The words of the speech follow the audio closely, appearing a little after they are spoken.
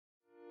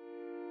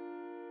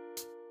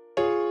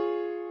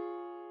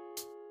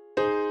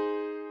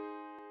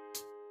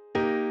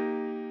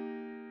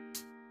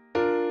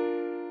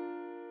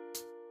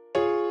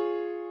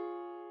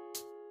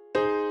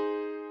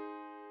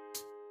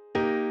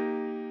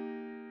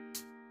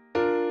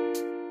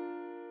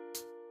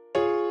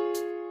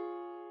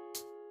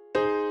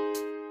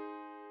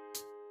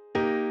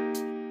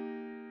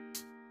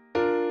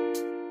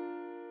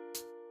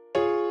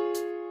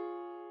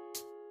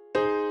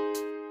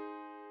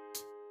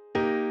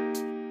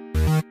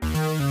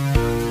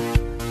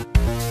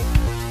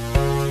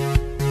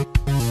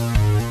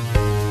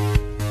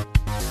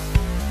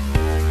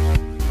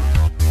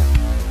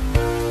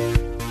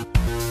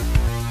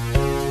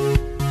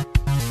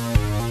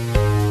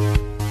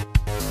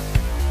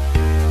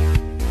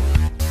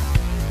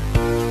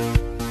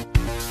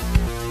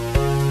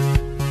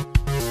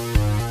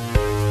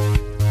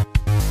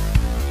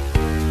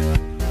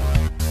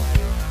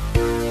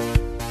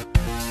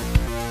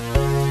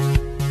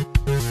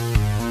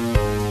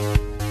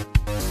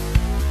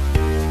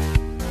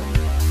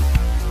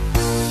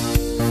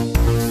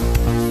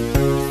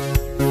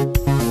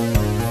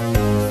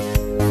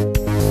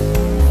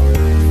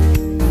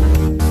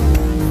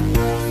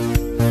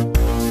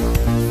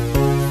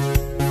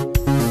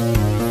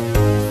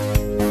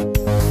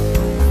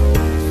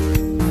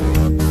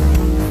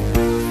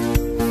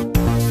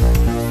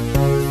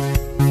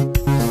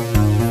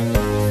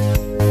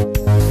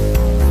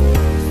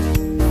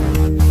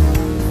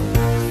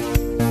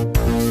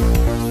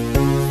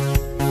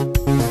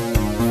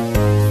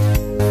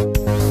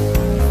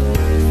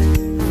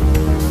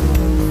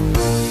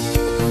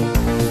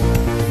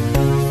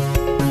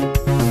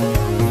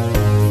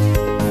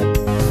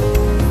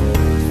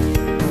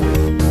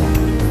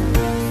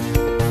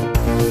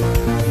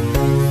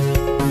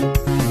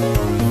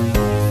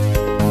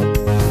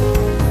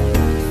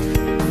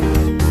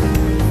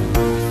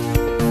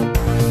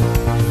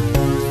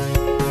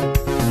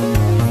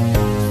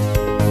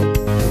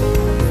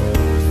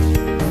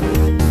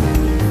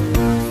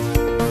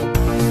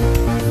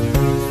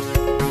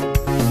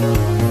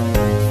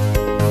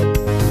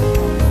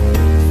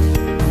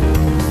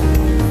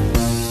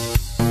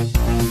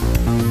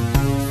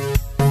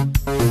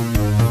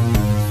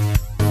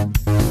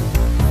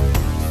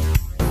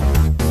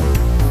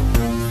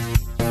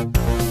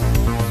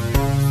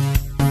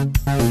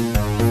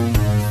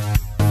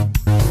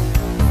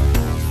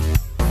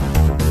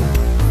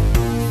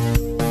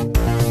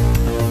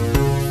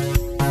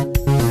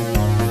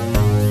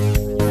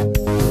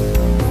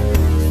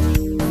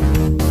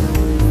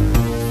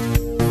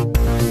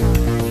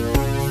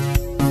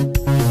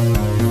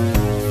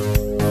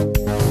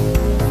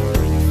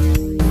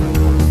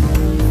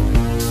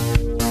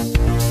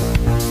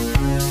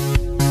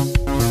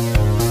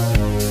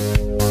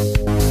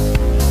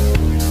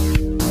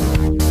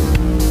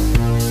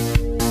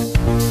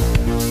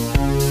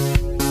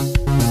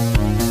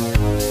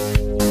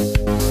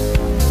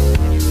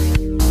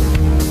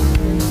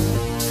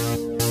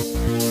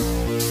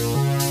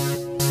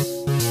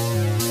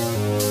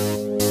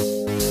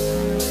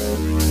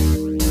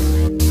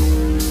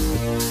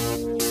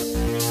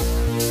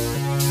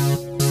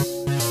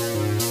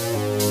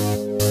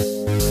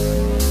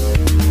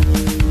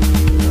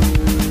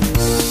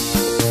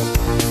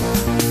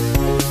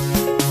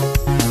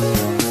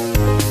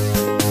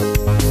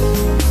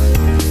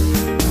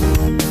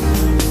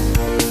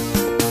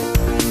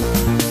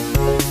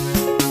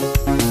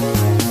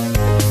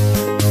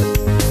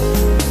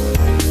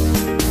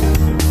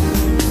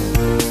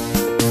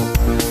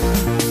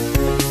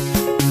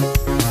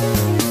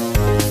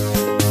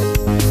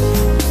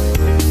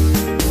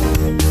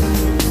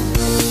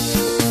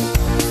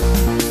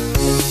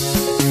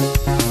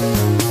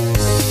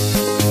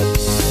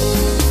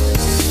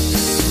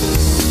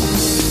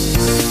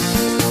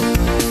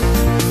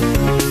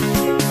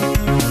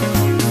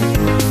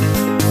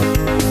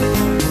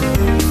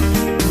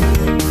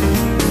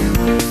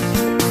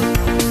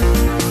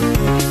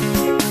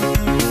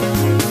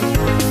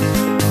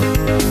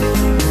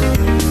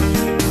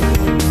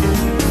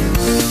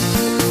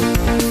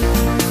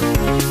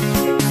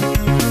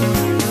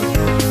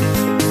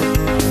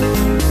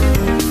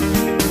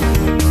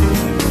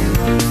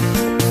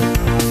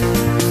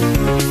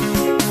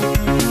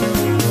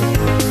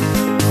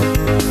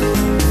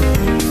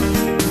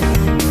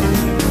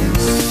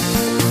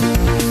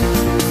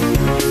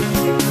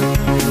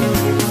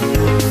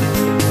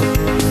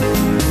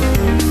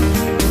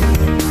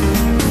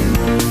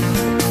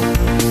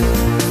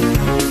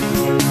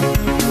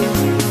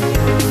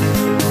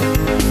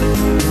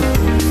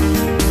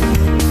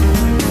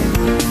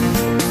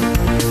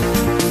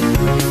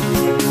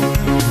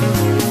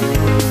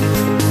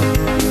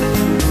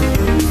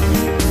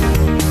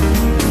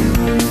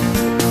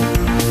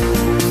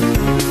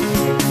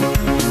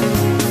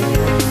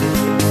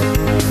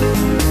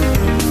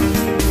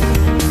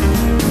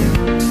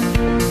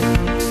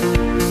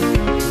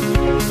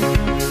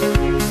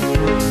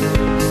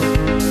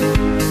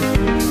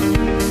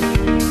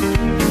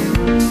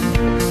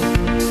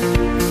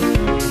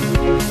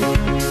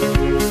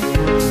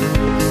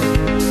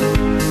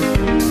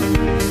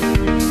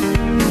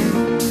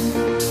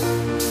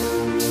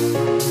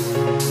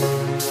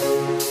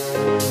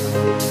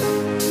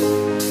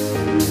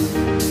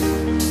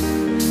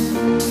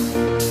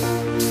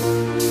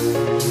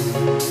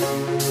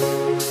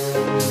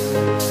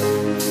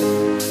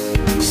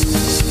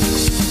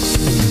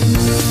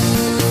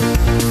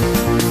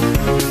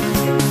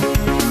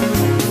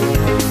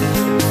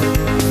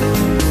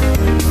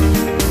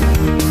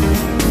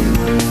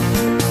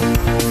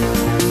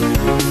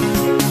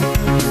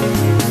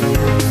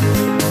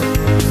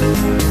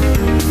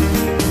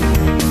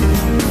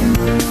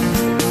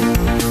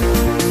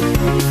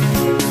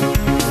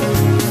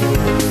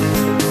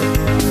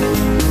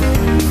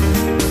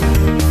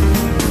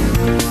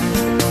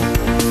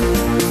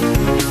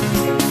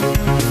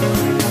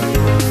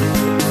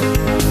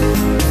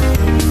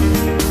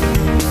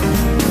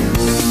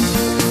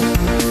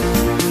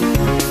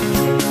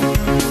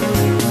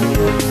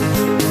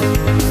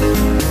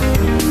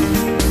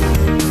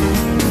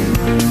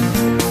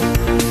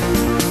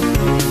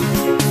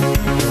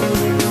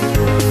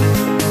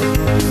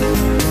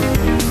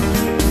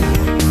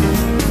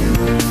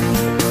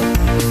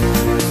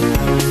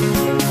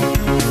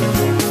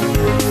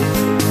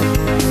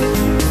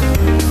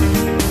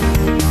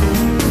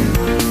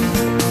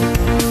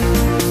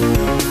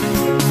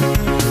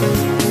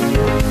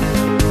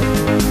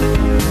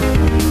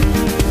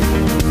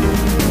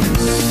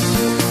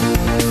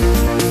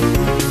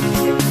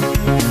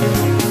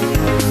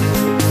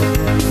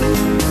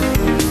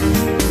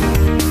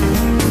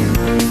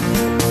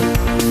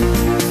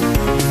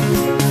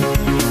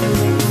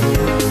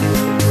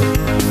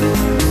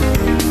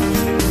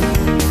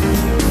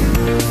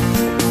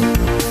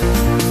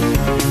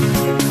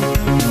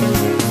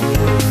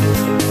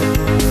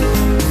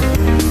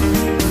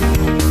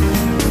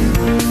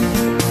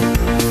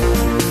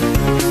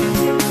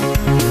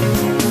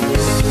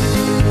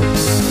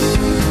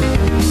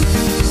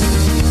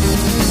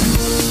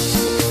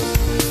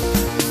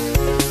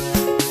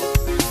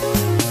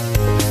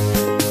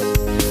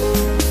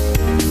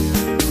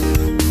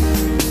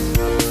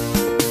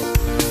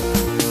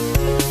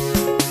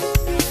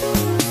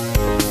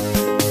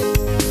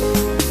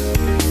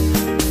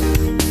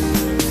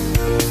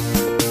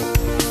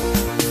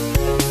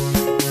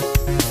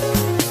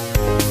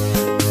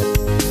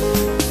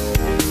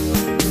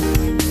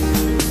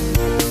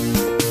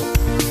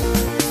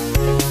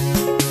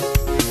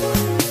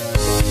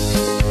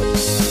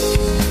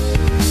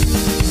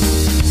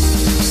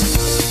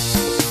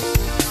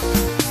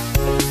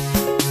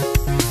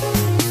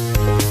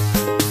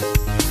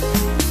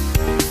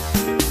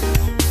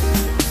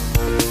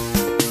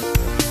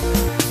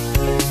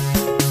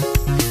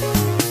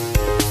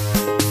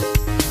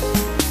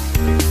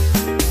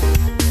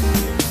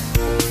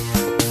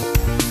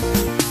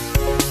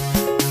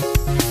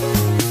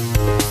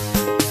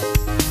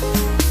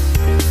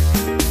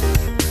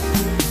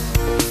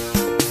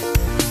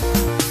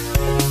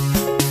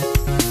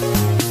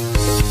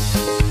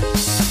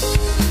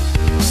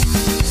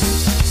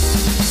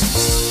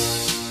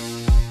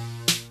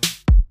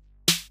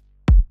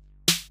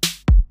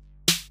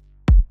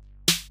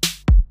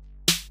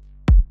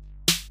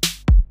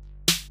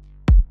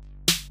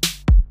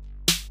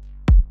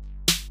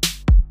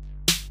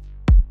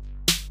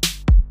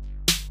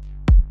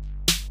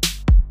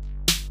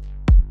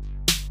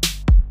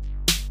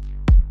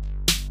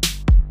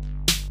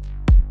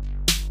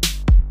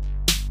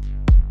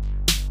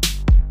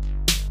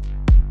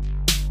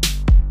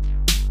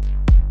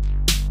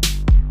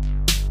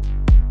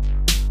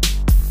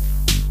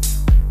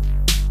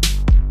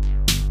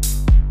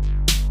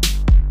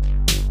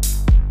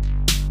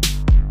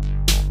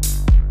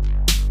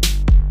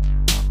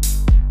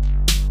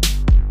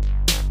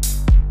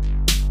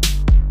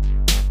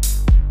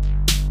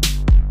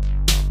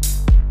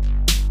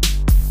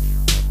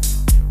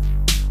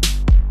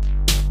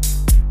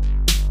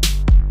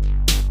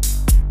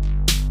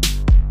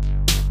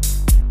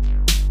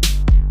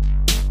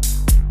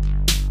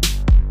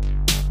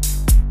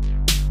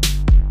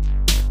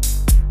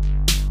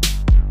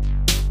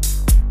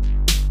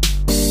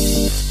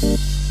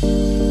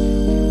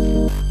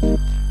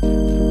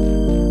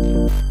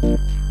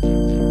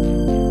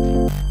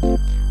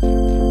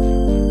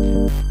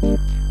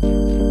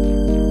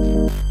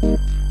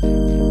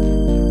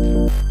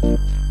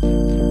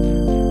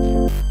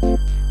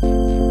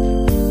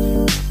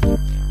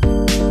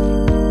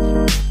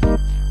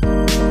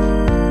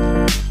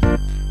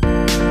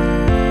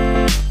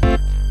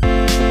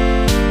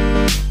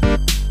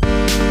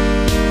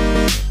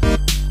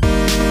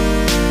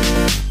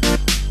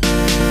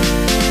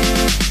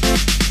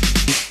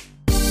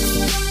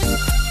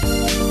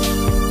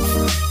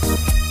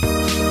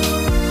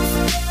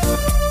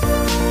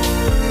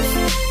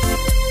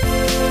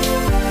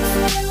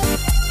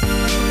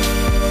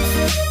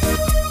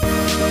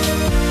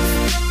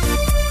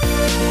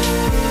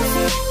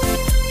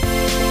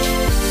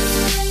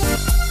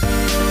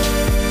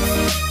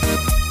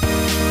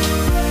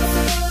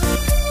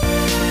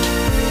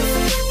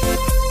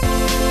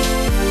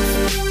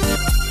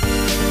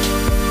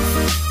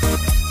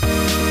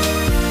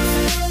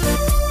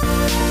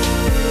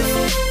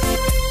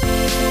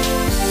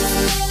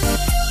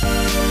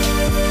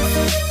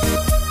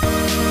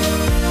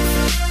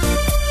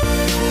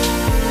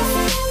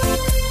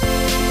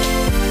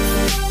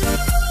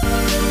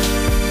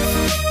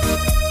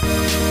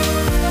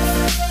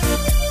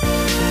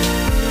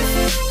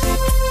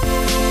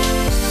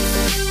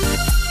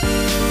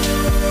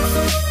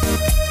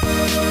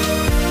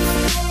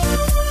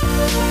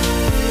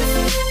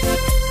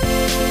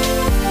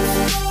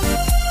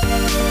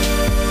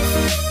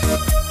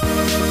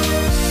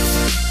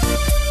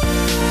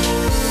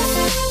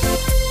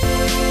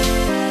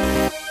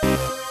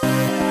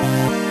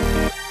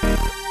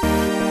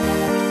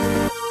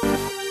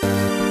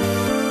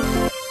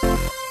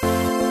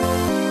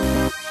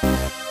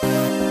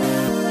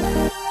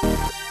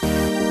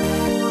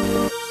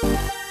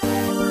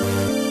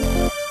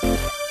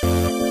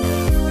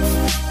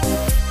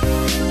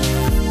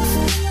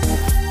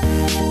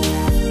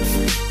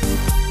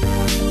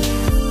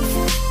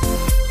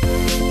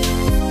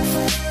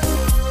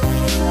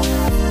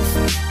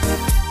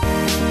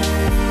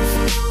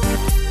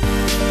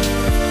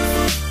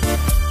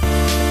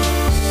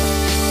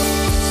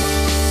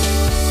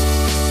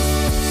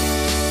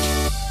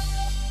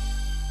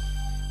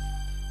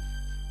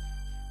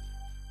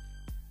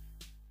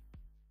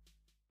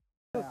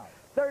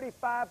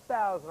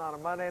45,000 on a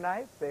Monday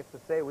night. Safe to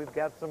say we've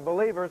got some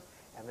believers,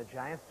 and the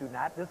Giants do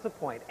not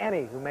disappoint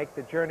any who make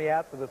the journey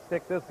out to the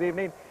stick this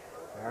evening.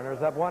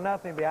 Mariners up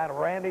 1-0 behind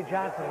Randy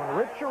Johnson when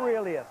Rich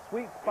Aurelius,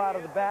 sweet spot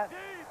of the bat,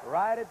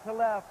 right it to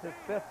left. His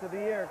 5th of the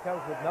year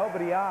comes with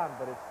nobody on,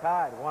 but it's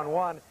tied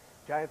 1-1.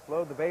 Giants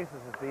load the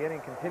bases as the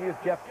inning continues.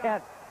 Jeff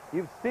Kent,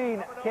 you've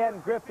seen Ken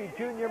Griffey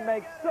Jr.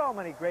 make so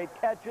many great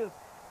catches.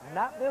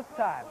 Not this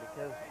time,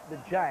 because the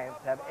Giants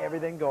have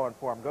everything going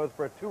for him. Goes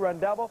for a 2-run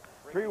double,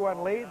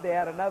 3-1 lead. They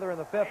had another in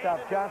the 5th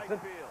off Johnson.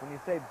 When you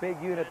say big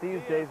unit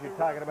these days, you're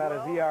talking about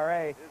his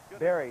ERA.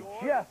 Berry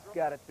just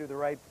got it through the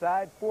right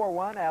side.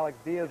 4-1, Alex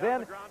Diaz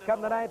in.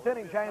 Come the 9th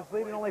inning, Giants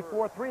leading only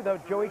 4-3,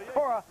 though. Joey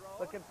Cora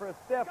looking for a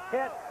stiff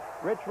hit.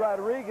 Rich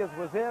Rodriguez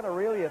was in.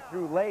 Aurelia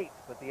threw late,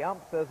 but the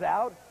ump says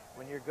out.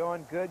 When you're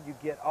going good, you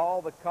get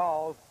all the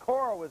calls.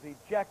 Cora was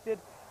ejected,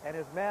 and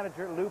his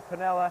manager, Lou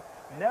Piniella,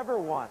 never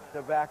one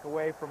to back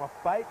away from a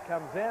fight.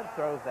 Comes in,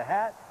 throws the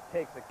hat,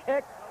 takes a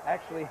kick,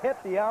 actually hit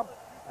the ump,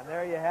 and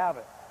there you have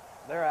it.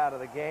 They're out of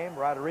the game.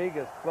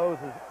 Rodriguez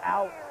closes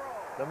out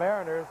the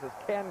Mariners as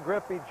Ken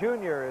Griffey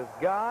Jr. is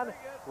gone.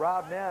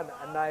 Rob Nen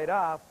a night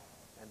off,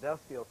 and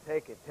Dusty will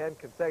take it. 10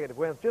 consecutive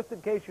wins. Just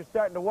in case you're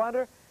starting to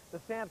wonder, the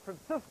San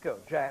Francisco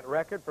Giant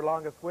record for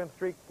longest win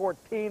streak,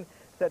 14,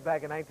 set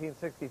back in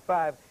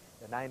 1965.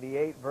 The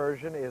 98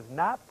 version is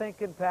not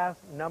thinking past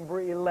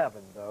number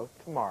 11, though,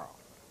 tomorrow.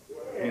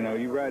 You know,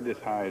 you ride this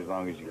high as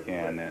long as you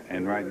can,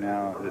 and right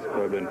now this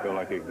club doesn't feel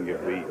like it can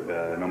get beat.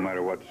 No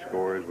matter what the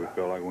score is, we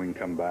feel like we can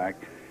come back.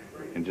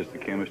 And just the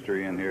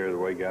chemistry in here, the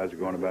way guys are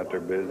going about their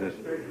business,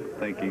 I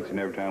think each and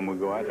every time we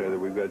go out there that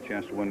we've got a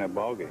chance to win that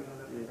ball game.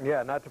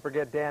 Yeah, not to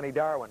forget Danny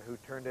Darwin, who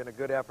turned in a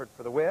good effort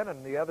for the win.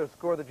 And the other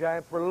score the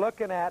Giants were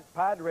looking at,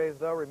 Padres,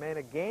 though, remain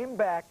a game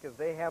back as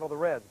they handle the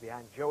Reds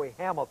behind Joey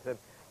Hamilton.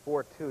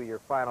 4-2, your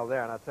final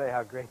there. And I'll tell you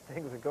how great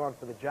things are going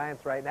for the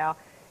Giants right now.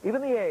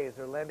 Even the A's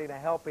are lending a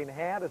helping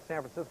hand as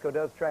San Francisco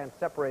does try and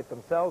separate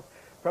themselves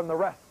from the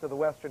rest of the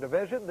Western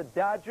Division. The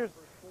Dodgers,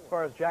 as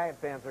far as Giant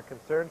fans are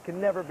concerned,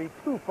 can never be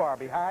too far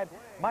behind.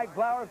 Mike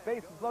Blowers,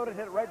 bases loaded,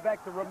 hit it right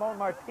back to Ramon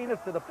Martinez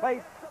to the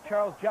plate.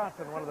 Charles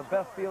Johnson, one of the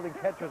best fielding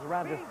catchers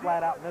around, just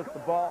flat out missed the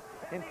ball.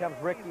 In comes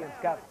Ricky and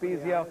Scott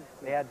Spezio.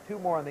 They had 2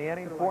 more in the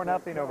inning,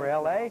 4-0 over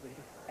L.A.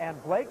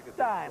 And Blake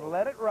Stein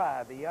let it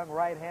ride. The young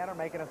right-hander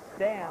making a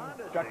stand,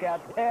 struck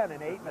out 10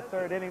 in 8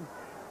 1/3 innings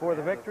for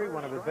the victory.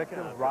 One of his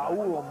victims,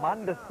 Raul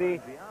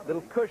Mondesi,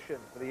 little cushion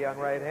for the young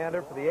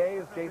right-hander. For the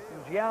A's,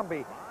 Jason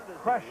Giambi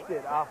crushed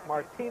it off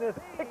Martinez.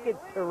 Ticket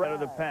to out of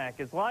the pack.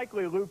 It's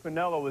likely Lou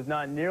Piniella was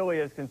not nearly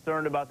as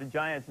concerned about the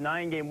Giants'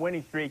 9-game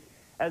winning streak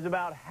as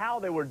about how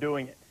they were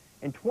doing it.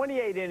 In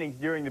 28 innings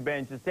during the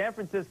bench, the San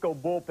Francisco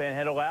bullpen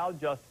had allowed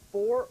just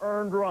 4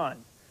 earned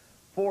runs.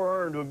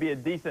 4 earned would be a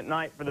decent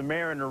night for the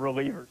Mariner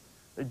relievers.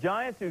 The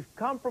Giants, who've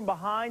come from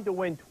behind to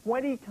win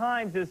 20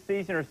 times this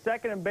season, are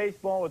second in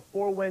baseball with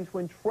 4 wins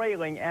when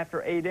trailing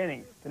after 8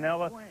 innings.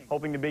 Piniella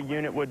hoping the big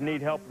unit would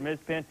need help from his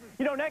pen.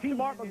 You know, next to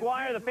Mark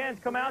McGwire, the fans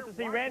come out to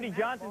see Randy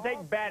Johnson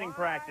take batting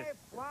practice.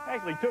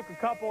 Actually took a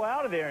couple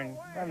out of there and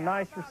got a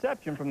nice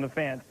reception from the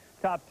fans.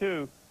 Top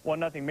 2,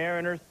 1-0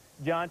 Mariners.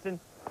 Johnson,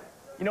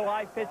 you know,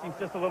 live pitching's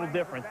just a little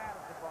different.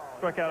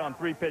 Struck out on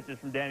 3 pitches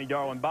from Danny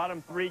Darwin.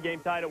 Bottom 3, game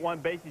tied at 1,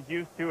 bases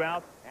used, 2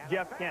 outs.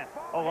 Jeff Kent,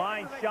 a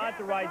line shot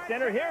to right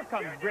center. Here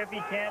comes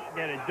Griffey. Kent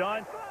get it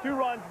done. 2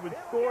 runs would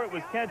score. It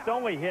was Kent's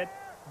only hit.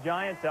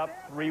 Giants up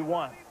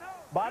 3-1.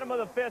 Bottom of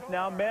the 5th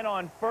now, men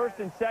on first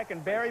and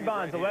second. Barry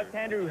Bonds, a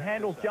left-hander who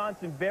handles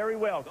Johnson very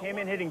well, came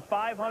in hitting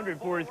 .500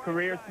 for his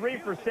career, 3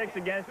 for 6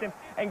 against him,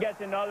 and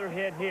gets another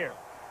hit here.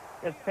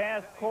 Gets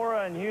past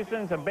Cora and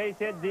Houston's a base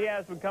hit.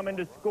 Diaz would come in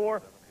to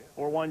score.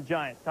 4-1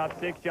 Giants. Top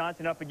 6,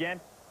 Johnson up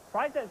again.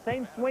 Tries that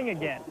same swing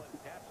again.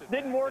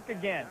 Didn't work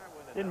again.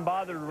 Didn't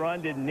bother to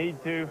run, didn't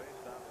need to.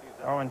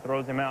 Darwin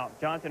throws him out.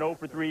 Johnson 0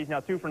 for 3. He's now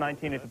 2 for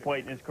 19 at the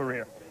plate in his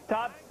career.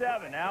 Top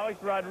 7,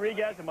 Alex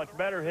Rodriguez, a much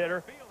better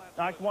hitter.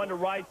 Knocks one to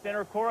right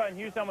center. Cora and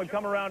Houston would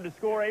come around to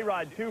score.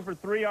 A-Rod 2 for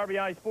 3.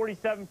 RBIs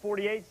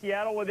 47-48.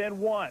 Seattle within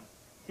 1.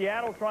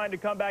 Seattle trying to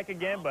come back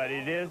again, but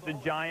it is the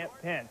Giant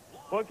pen.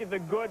 Look at the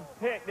good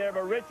pick there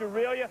by Rich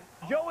Aurelius.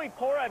 Joey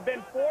Cora had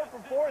been 4 for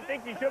 4.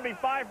 Thinks he should be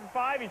 5 for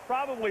 5. He's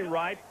probably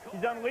right.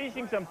 He's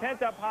unleashing some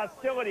pent-up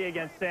hostility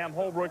against Sam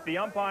Holbrook, the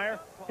umpire.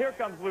 Here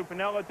comes Lou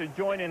Piniella to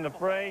join in the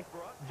fray.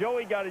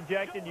 Joey got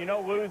ejected. You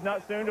know Lou's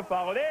not soon to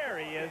follow. There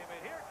he is.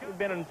 He's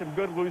been in some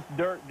good loose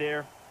dirt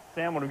there.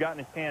 Sam would have gotten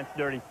his pants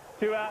dirty.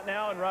 2 out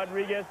now, and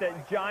Rodriguez,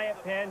 that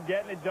Giant pen,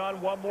 getting it done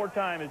one more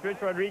time as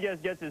Rich Rodriguez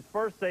gets his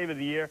first save of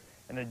the year,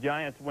 and the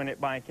Giants win it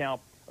by a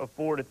count of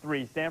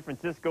 4-3. San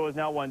Francisco has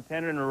now won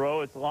 10 in a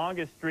row. Its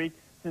longest streak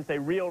since they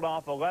reeled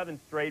off 11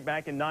 straight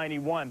back in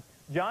 '91.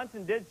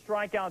 Johnson did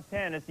strike out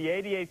 10. It's the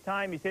 88th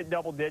time he's hit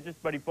double digits,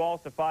 but he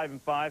falls to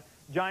 5-5.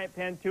 Giant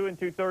pen 2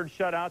 2/3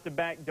 shutout to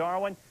back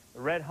Darwin.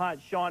 The red-hot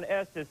Sean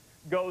Estes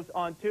goes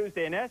on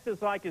Tuesday. And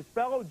Estes, like his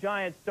fellow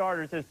Giant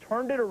starters, has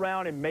turned it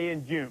around in May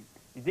and June.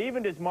 He's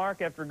evened his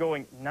mark after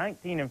going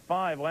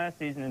 19-5 last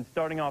season and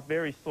starting off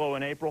very slow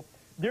in April.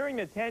 During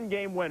the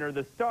 10-game winter,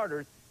 the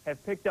starters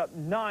have picked up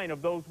 9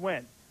 of those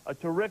wins. A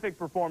terrific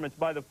performance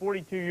by the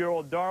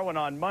 42-year-old Darwin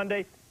on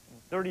Monday.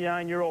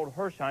 39-year-old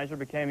Hershiser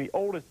became the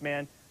oldest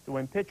man to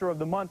win Pitcher of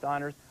the Month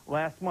honors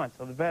last month,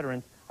 so the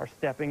veterans are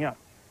stepping up.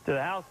 To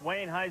the house,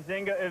 Wayne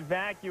Huizenga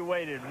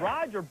evacuated.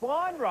 Roger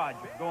Blonde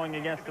going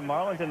against the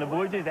Marlins and the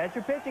Blue Jays. That's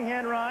your pitching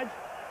hand, Raj.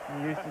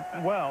 You used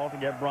it well to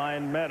get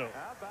Brian Meadows.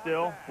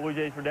 Still, Blue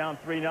Jays were down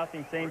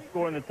 3-0. Same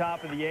score in the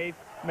top of the 8th.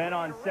 Men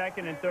on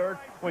second and third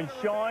when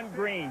Sean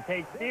Green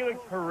takes Felix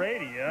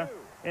Heredia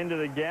into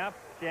the gap.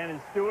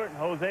 Shannon Stewart and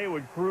Jose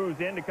would cruise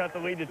in to cut the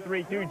lead to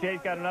 3-2. Jays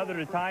got another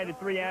to tie to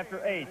 3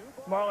 after 8.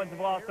 Marlins have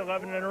lost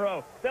 11 in a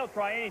row. They'll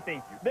try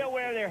anything. They'll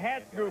wear their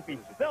hats droopy.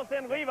 They'll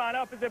send Levon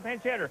up as a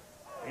pinch hitter.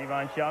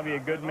 Levon shall be a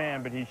good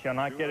man, but he shall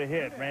not get a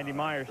hit. Randy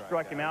Myers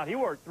struck him out. He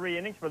worked 3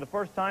 innings for the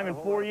first time in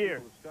 4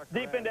 years.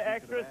 Deep into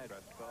extras,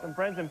 some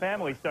friends and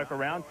family stuck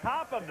around.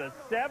 Top of the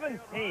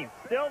 17th.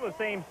 Still the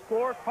same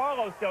score.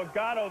 Carlos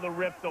Delgado, the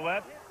rip to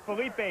left.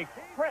 Felipe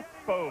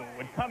Crespo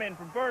would come in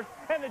from first,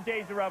 and the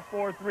Jays are up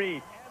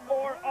 4-3.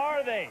 Or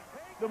are they?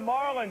 The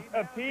Marlins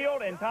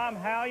appealed, and Tom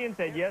Hallion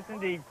said, yes,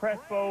 indeed,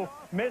 Crespo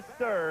missed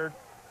third,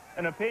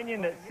 an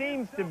opinion that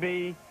seems to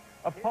be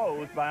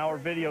opposed by our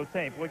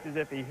videotape. Looks as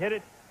if he hit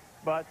it,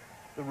 but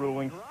the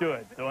ruling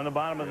stood. So in the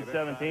bottom of the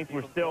 17th,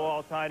 we're still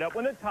all tied up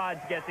when the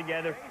Todds get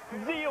together.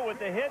 Zeal with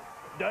the hit.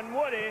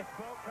 Dunwoody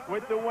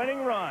with the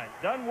winning run.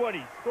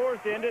 Dunwoody scores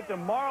to end it. The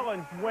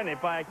Marlins win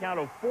it by a count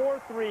of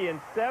 4-3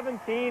 in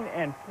 17,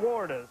 and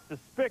Florida's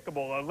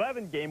despicable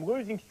 11-game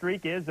losing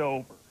streak is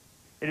over.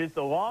 It is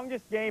the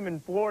longest game in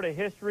Florida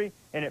history,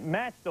 and it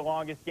matched the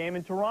longest game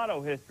in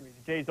Toronto history.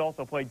 The Jays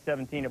also played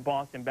 17 at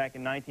Boston back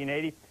in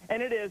 1980,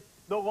 and it is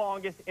the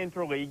longest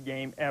interleague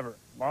game ever.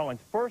 Marlins'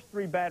 first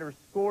 3 batters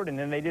scored, and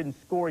then they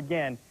didn't score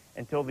again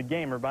until the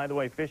gamer. By the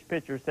way, Fish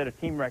pitcher set a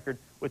team record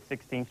with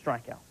 16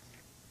 strikeouts.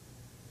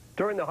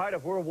 During the height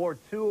of World War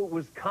II, it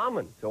was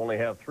common to only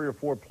have 3 or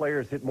 4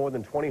 players hit more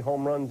than 20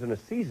 home runs in a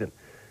season.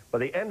 By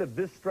the end of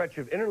this stretch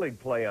of interleague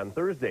play on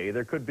Thursday,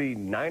 there could be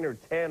 9 or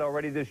 10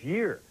 already this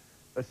year,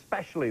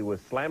 especially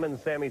with Slammin'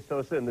 Sammy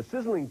Sosa and the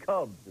sizzling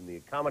Cubs in the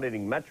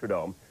accommodating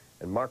Metrodome,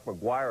 and Mark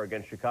McGwire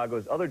against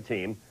Chicago's other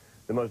team,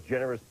 the most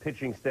generous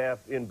pitching staff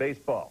in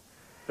baseball.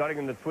 Starting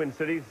in the Twin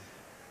Cities,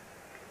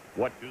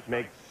 what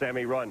makes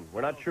Sammy run?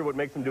 We're not sure what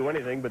makes him do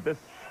anything, but this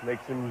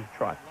makes him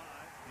trot.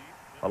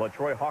 I'll let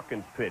Troy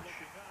Hawkins pitch.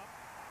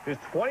 His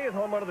 20th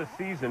home run of the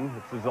season.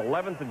 It's his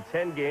 11th in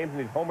 10 games, and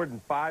he's homered in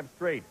 5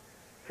 straight.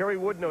 Kerry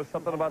Wood knows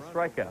something about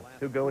strikeouts.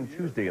 He'll go in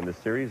Tuesday in the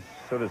series.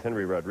 So does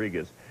Henry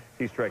Rodriguez.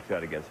 He strikes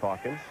out against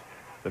Hawkins.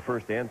 The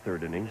first and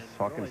third innings.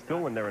 Hawkins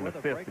still in there in the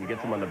 5th and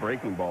gets him on the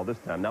breaking ball this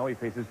time. Now he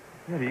faces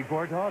Eddie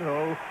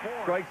Guardado.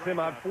 Strikes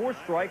him out 4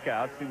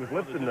 strikeouts. He was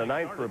lifted in the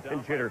 9th for a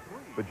pinch hitter,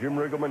 but Jim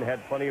Riggleman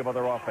had plenty of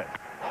other offense.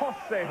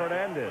 Jose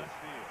Hernandez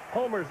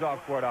homers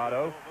off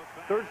Guardado.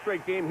 3rd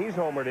straight game he's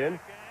homered in.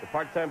 The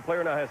part-time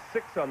player now has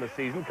 6 on the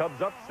season.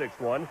 Cubs up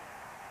 6-1.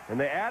 And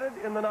they added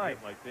in the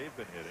 9th. Like they've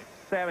been hitting.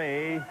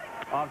 Sammy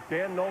off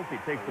Dan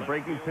Nolte takes the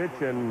breaking pitch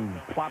and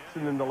plops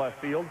it into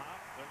left field.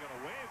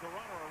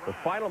 The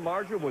final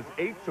margin was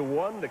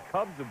 8-1. The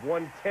Cubs have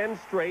won 10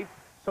 straight.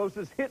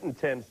 Sosa's hitting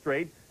 10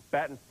 straight,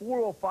 batting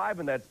 .405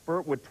 in that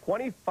spurt with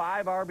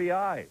 25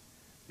 RBIs.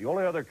 The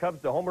only other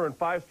Cubs to homer in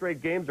 5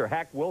 straight games are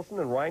Hack Wilson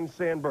and Ryan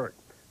Sandberg.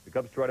 The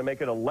Cubs try to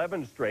make it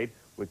 11 straight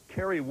with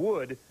Kerry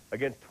Wood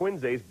against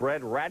Twins ace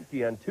Brad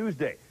Radke on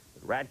Tuesday.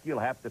 But Radke will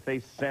have to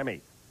face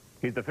Sammy.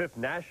 He's the 5th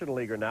National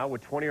Leaguer now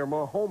with 20 or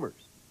more homers.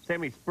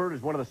 Sammy's spurt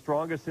is one of the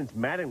strongest since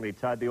Mattingly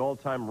tied the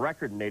all-time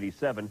record in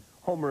 '87,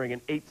 homering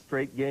in 8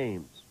 straight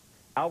games.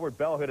 Albert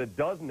Bell hit a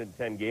dozen in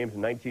 10 games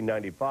in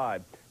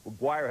 1995.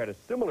 McGwire had a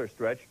similar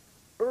stretch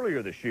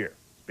earlier this year.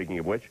 Speaking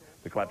of which,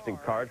 the collapsing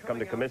Cards come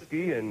to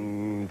Comiskey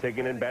and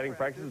taking in batting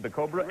practices of the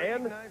Cobra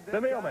and the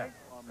Mailman.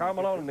 Carl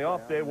Malone on the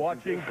off day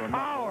watching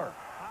power.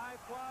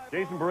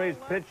 Jason Barre's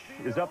pitch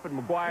is up in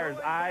McGwire's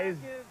eyes,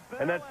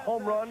 and that's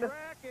home run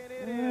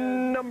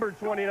number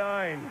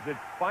 29. It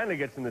finally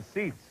gets in the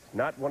seats,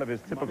 not one of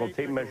his typical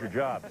tape measure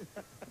jobs.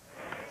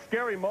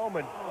 Scary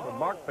moment for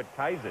Mark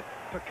Pekajcik.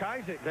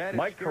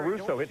 Mike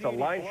Caruso hits a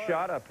line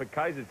shot of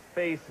Pekajcik's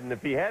face, and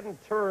if he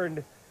hadn't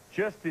turned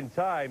just in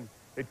time,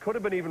 it could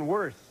have been even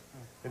worse.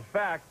 In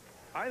fact,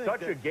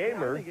 such a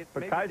gamer,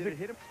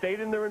 Pekajcik stayed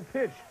in there and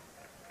pitched.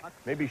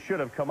 Maybe should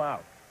have come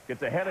out.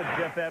 Gets ahead of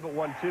Jeff Abbott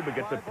 1-2, but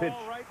gets a pitch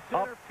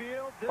up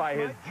by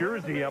his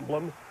jersey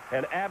emblem,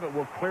 and Abbott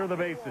will clear the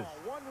bases.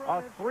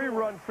 A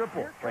 3-run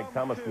triple. Frank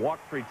Thomas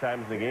walked 3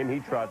 times in the game. He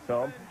trots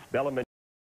home. Belliman